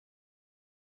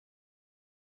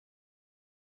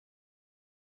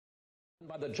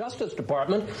By the Justice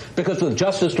Department because the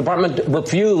Justice Department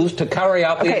refused to carry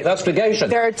out the investigation.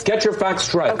 Get your facts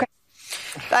straight. Okay.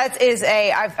 That is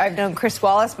I've known Chris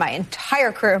Wallace my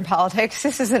entire career in politics.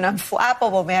 This is an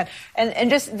unflappable man. And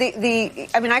just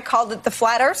I called it the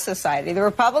Flat Earth Society. The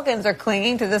Republicans are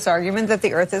clinging to this argument that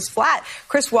the Earth is flat.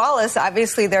 Chris Wallace,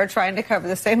 obviously, they're trying to cover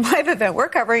the same live event we're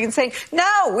covering and saying,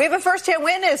 no, we have a first-hand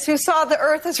witness who saw the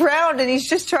Earth is round, and he's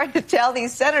just trying to tell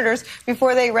these senators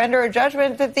before they render a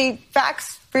judgment that the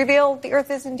facts reveal the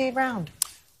Earth is indeed round.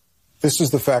 This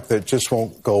is the fact that just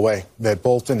won't go away, that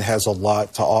Bolton has a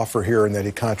lot to offer here and that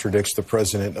he contradicts the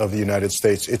president of the United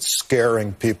States. It's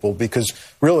scaring people because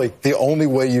really the only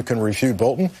way you can refute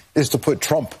Bolton is to put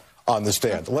Trump on the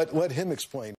stand. Let him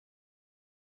explain.